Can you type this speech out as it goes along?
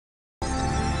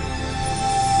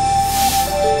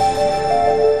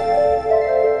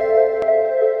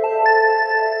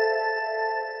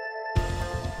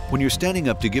When you're standing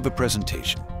up to give a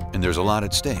presentation and there's a lot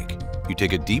at stake, you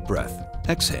take a deep breath,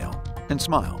 exhale, and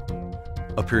smile,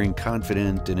 appearing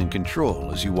confident and in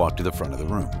control as you walk to the front of the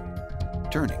room.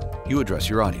 Turning, you address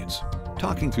your audience,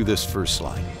 talking through this first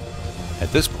slide. At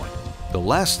this point, the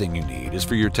last thing you need is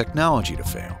for your technology to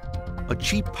fail. A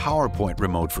cheap PowerPoint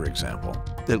remote, for example,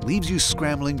 that leaves you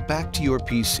scrambling back to your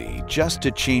PC just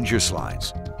to change your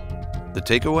slides. The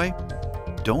takeaway?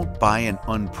 Don't buy an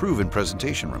unproven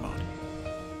presentation remote.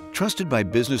 Trusted by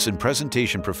business and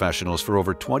presentation professionals for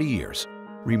over 20 years,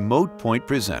 RemotePoint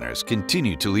presenters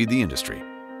continue to lead the industry.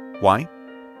 Why?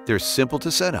 They're simple to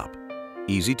set up,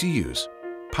 easy to use,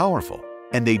 powerful,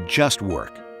 and they just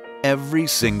work every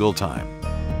single time.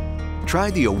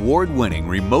 Try the award-winning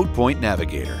RemotePoint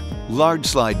Navigator, large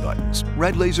slide buttons,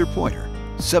 red laser pointer,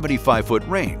 75-foot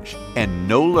range, and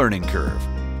no learning curve.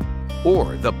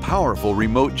 Or the powerful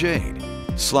Remote Jade,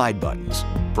 slide buttons,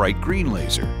 bright green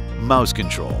laser, mouse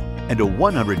control, and a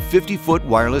 150-foot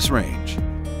wireless range.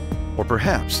 Or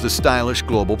perhaps the stylish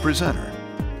Global Presenter,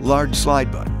 large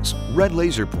slide buttons, red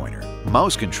laser pointer,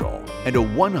 mouse control, and a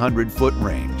 100-foot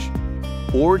range.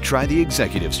 Or try the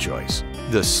Executive's Choice,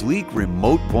 the sleek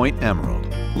RemotePoint Emerald,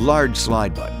 large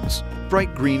slide buttons,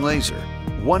 bright green laser,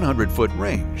 100-foot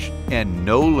range, and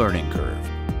no learning curve.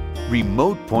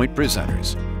 RemotePoint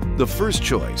presenters, the first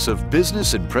choice of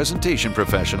business and presentation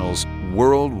professionals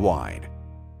worldwide.